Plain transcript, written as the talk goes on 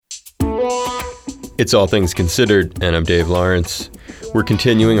It's All Things Considered, and I'm Dave Lawrence. We're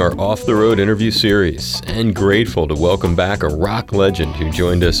continuing our off-the-road interview series, and grateful to welcome back a rock legend who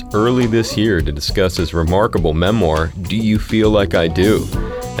joined us early this year to discuss his remarkable memoir, Do You Feel Like I Do?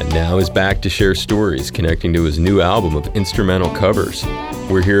 And now is back to share stories connecting to his new album of instrumental covers.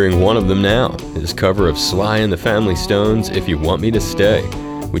 We're hearing one of them now, his cover of Sly and the Family Stone's If You Want Me to Stay,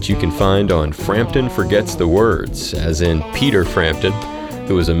 which you can find on Frampton Forgets the Words, as in Peter Frampton,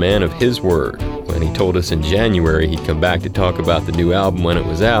 who was a man of his word when he told us in January he'd come back to talk about the new album when it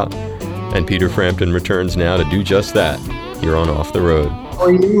was out. And Peter Frampton returns now to do just that. You're on Off the Road. How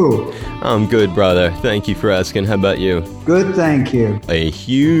are you? I'm good, brother. Thank you for asking. How about you? Good, thank you. A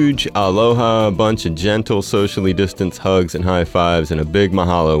huge aloha, a bunch of gentle, socially distanced hugs and high fives, and a big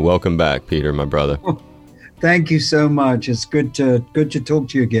mahalo. Welcome back, Peter, my brother. Thank you so much. It's good to talk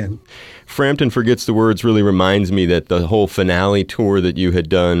to you again. Frampton Forgets the Words really reminds me that the whole finale tour that you had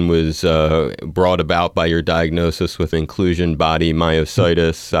done was brought about by your diagnosis with inclusion body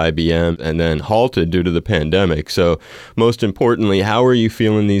myositis, IBM, and then halted due to the pandemic. So most importantly, how are you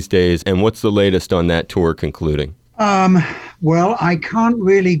feeling these days, and what's the latest on that tour concluding? Well, I can't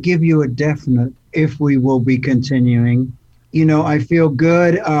really give you a definite if we will be continuing. You know, I feel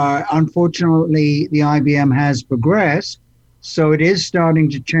good. Unfortunately, the IBM has progressed, so it is starting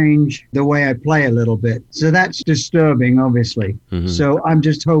to change the way I play a little bit. So that's disturbing, obviously. Mm-hmm. So I'm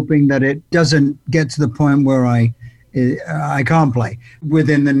just hoping that it doesn't get to the point where I can't play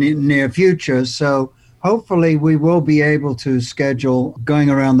within the near future. So hopefully we will be able to schedule going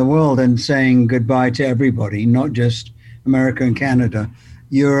around the world and saying goodbye to everybody, not just America and Canada.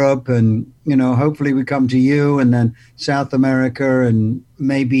 Europe, and hopefully we come to you, and then South America, and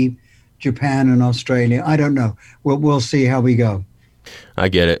maybe Japan and Australia. I don't know. We'll see how we go. I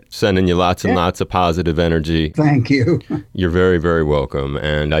get it. Sending you lots and lots of positive energy. Thank you. You're very, very welcome.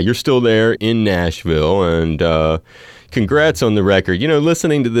 And you're still there in Nashville, and congrats on the record.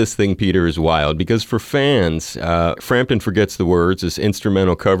 Listening to this thing, Peter, is wild because for fans, Frampton Forgets the Words is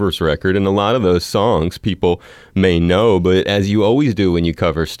instrumental covers record, and a lot of those songs people may know, but as you always do when you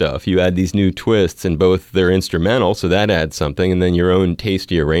cover stuff, you add these new twists, and both they're instrumental, so that adds something, and then your own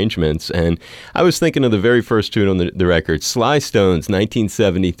tasty arrangements. And I was thinking of the very first tune on the record, Sly Stone's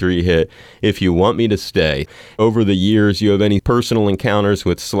 1973 hit, If You Want Me to Stay. Over the years, you have any personal encounters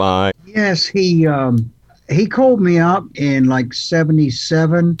with Sly? Yes, he called me up in like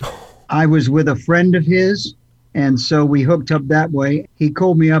 77. I was with a friend of his, and so we hooked up that way. He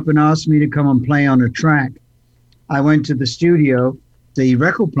called me up and asked me to come and play on a track. I went to the studio, the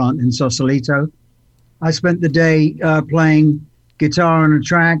record plant in Sausalito. I spent the day playing guitar on a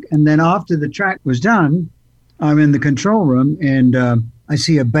track, and then after the track was done, I'm in the control room, and I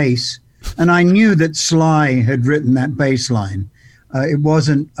see a bass, and I knew that Sly had written that bass line. It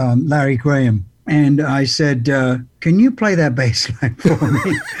wasn't Larry Graham. And I said, can you play that bass line for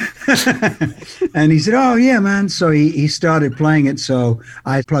me? And he said, oh, yeah, man. So he started playing it. So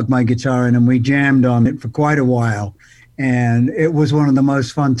I plugged my guitar in and we jammed on it for quite a while. And it was one of the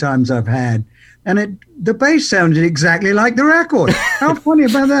most fun times I've had. And the bass sounded exactly like the record. How funny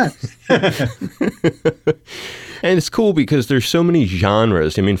about that? And it's cool because there's so many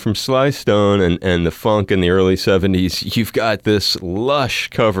genres. I mean, from Sly Stone and the funk in the early 70s, you've got this lush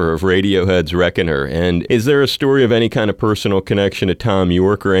cover of Radiohead's Reckoner. And is there a story of any kind of personal connection to Thom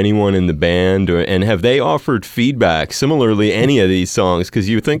Yorke or anyone in the band? And have they offered feedback, similarly, any of these songs? Because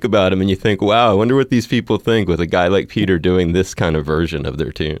you think about them and you think, wow, I wonder what these people think with a guy like Peter doing this kind of version of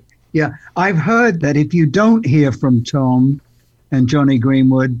their tune. Yeah, I've heard that if you don't hear from Tom and Johnny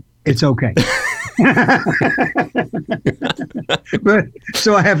Greenwood, it's okay. But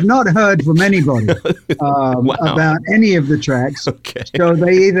so I have not heard from anybody about any of the tracks. Okay. So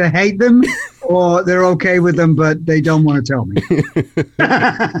they either hate them or they're okay with them, but they don't want to tell me.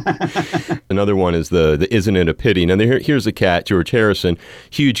 Another one is the Isn't It a Pity? Now, here's a cat, George Harrison,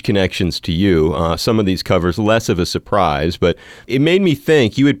 huge connections to you. Some of these covers, less of a surprise, but it made me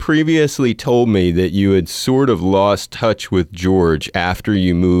think. You had previously told me that you had sort of lost touch with George after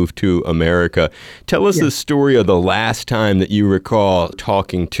you moved to America. Tell us the story of the last time that you recall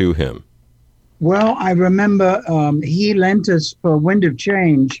talking to him. Well, I remember he lent us for Wind of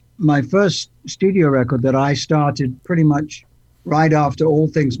Change, my first studio record that I started pretty much right after All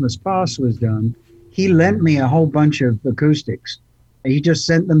Things Must Pass was done. He lent me a whole bunch of acoustics. He just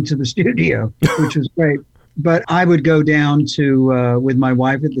sent them to the studio, which was great. But I would go down to, with my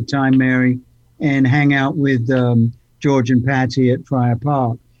wife at the time, Mary, and hang out with George and Patty at Friar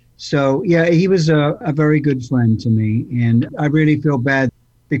Park. So, yeah, he was a very good friend to me. And I really feel bad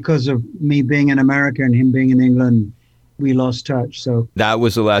because of me being in America and him being in England. We lost touch. So that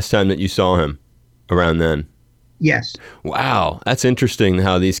was the last time that you saw him? around then? Yes. Wow, that's interesting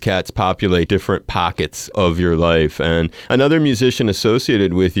how these cats populate different pockets of your life. And another musician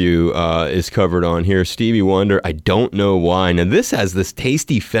associated with you is covered on here, Stevie Wonder, I Don't Know Why. Now, this has this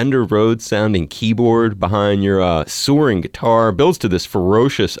tasty Fender Rhodes sounding keyboard behind your soaring guitar, builds to this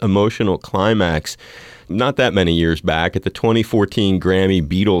ferocious emotional climax. Not that many years back, at the 2014 Grammy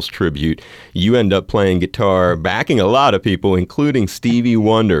Beatles tribute, you end up playing guitar, backing a lot of people, including Stevie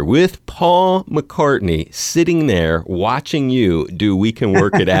Wonder, with Paul McCartney sitting there watching you do We Can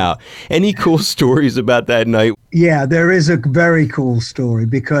Work It Out. Any cool stories about that night? Yeah, there is a very cool story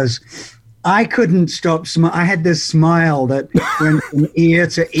because I couldn't stop smiling. I had this smile that went from ear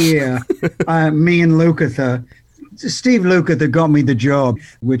to ear. Me and Lukather, Steve Lukather got me the job,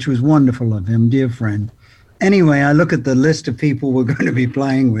 which was wonderful of him, dear friend. Anyway, I look at the list of people we're going to be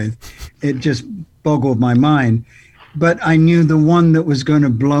playing with. It just boggled my mind. But I knew the one that was going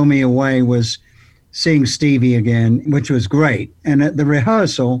to blow me away was seeing Stevie again, which was great. And at the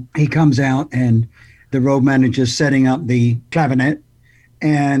rehearsal, he comes out and the road manager's setting up the clavinet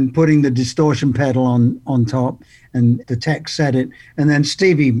and putting the distortion pedal on top. And the tech set it. And then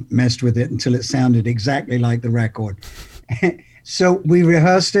Stevie messed with it until it sounded exactly like the record. So we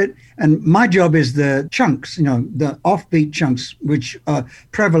rehearsed it, and my job is the chunks, the offbeat chunks, which are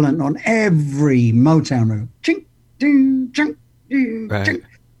prevalent on every Motown record. Chink, ding, chunk, ding, right.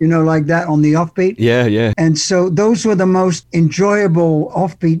 Chink. Like that on the offbeat. Yeah. And so those were the most enjoyable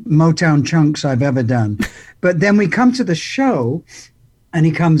offbeat Motown chunks I've ever done. But then we come to the show, and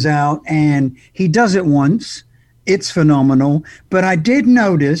he comes out, and he does it once. It's phenomenal. But I did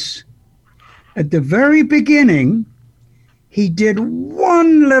notice at the very beginning, he did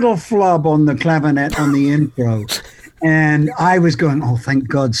one little flub on the clavinet on the intro. And I was going, oh, thank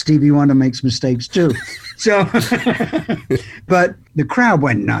God, Stevie Wonder makes mistakes too. So, but the crowd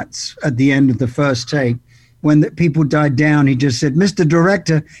went nuts at the end of the first take. When the people died down, he just said, Mr.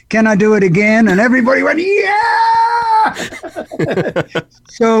 Director, can I do it again? And everybody went, yeah!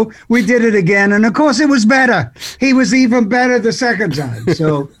 So we did it again. And of course, it was better. He was even better the second time.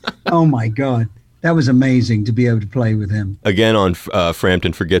 So, oh my God. That was amazing to be able to play with him. Again on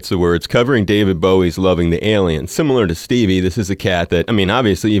Frampton Forgets the Words, covering David Bowie's Loving the Alien. Similar to Stevie, this is a cat that,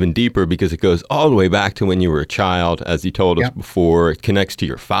 obviously even deeper because it goes all the way back to when you were a child, as you told us before. It connects to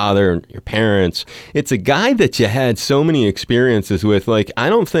your father and your parents. It's a guy that you had so many experiences with. Like, I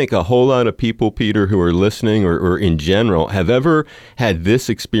don't think a whole lot of people, Peter, who are listening or in general have ever had this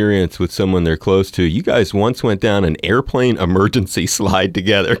experience with someone they're close to. You guys once went down an airplane emergency slide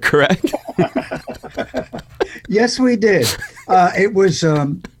together, correct? Yes, we did. It was,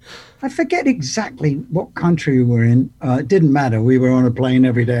 I forget exactly what country we were in. It didn't matter. We were on a plane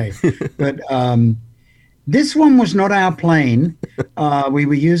every day. But this one was not our plane. We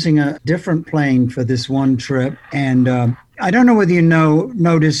were using a different plane for this one trip. And I don't know whether you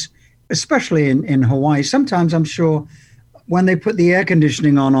notice, especially in Hawaii, sometimes I'm sure when they put the air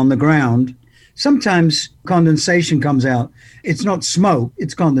conditioning on the ground, sometimes condensation comes out. It's not smoke,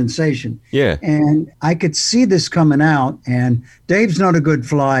 it's condensation. Yeah. And I could see this coming out, and Dave's not a good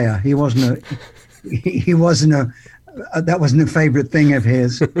flyer. He wasn't that wasn't a favorite thing of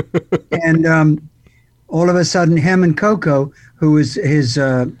his. And all of a sudden, him and Coco, who was his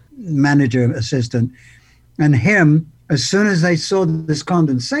manager assistant, and him, as soon as they saw this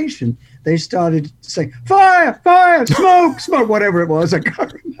condensation, they started saying, fire, fire, smoke, smoke, whatever it was. I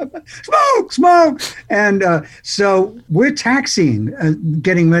can't remember. Smoke, smoke. And so we're taxiing,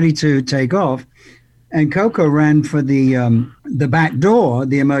 getting ready to take off. And Coco ran for the back door,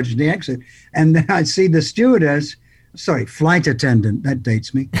 the emergency exit. And then I see the stewardess, flight attendant, that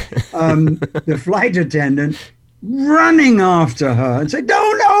dates me. The flight attendant running after her and say,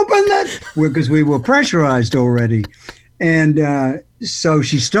 don't open that, because we were pressurized already. And so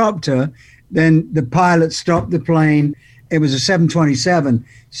she stopped her. Then the pilot stopped the plane. It was a 727.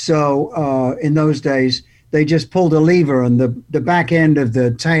 So in those days, they just pulled a lever and the back end of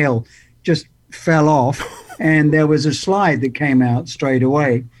the tail just fell off. And there was a slide that came out straight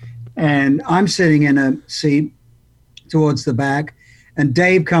away. And I'm sitting in a seat towards the back. And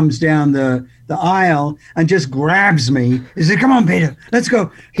Dave comes down the aisle and just grabs me. He said, come on, Peter, let's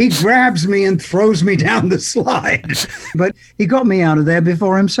go. He grabs me and throws me down the slide. But he got me out of there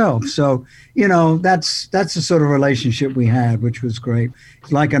before himself. So, that's the sort of relationship we had, which was great.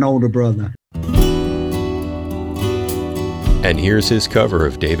 It's like an older brother. And here's his cover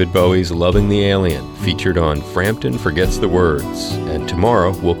of David Bowie's Loving the Alien, featured on Frampton Forgets the Words. And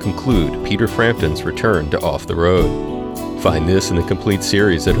tomorrow we'll conclude Peter Frampton's return to Off the Road. Find this and the complete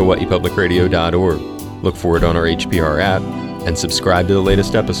series at hawaiipublicradio.org. Look for it on our HPR app and subscribe to the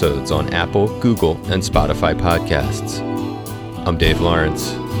latest episodes on Apple, Google, and Spotify podcasts. I'm Dave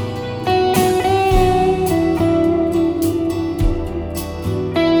Lawrence.